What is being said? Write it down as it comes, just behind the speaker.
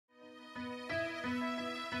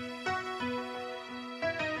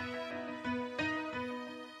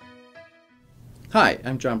Hi,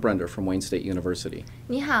 I'm John Brender from Wayne State University.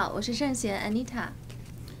 你好，我是圣贤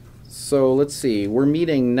Anita。So let's see, we're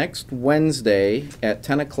meeting next Wednesday at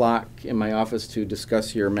 10 o'clock in my office to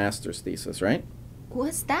discuss your master's thesis, right?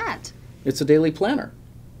 What's that? It's a daily planner.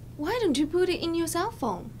 Why don't you put it in your cell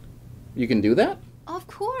phone? You can do that? Of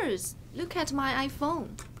course. Look at my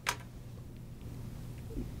iPhone.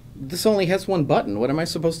 This only has one button. What am I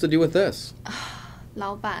supposed to do with this?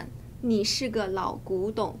 老板，你是个老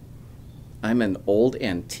古董。I'm an old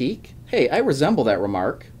antique? Hey, I resemble that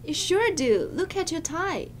remark. You sure do. Look at your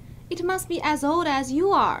tie. It must be as old as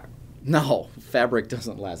you are. No, fabric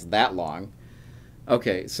doesn't last that long.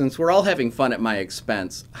 Okay, since we're all having fun at my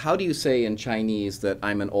expense, how do you say in Chinese that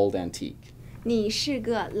I'm an old antique? 你是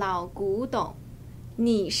个老古董。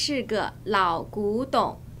你是个老古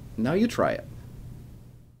董。 Now you try it.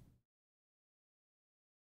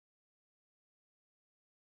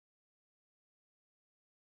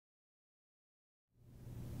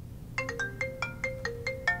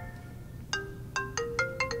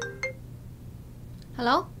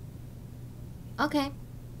 Hello? Okay.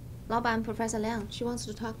 老板 Professor Liang, she wants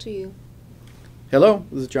to talk to you. Hello,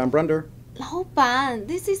 this is John Brender. 老板,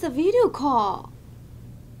 this is a video call.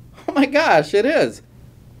 Oh my gosh, it is.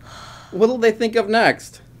 What'll they think of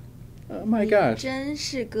next? Oh my gosh. 真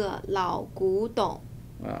是个老古董.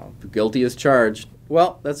 Wow, guilty as charged.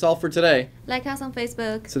 Well, that's all for today. Like us on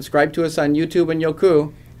Facebook. Subscribe to us on YouTube and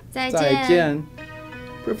Youku. 再见。再见.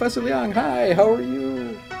 Professor Liang, hi, how are you?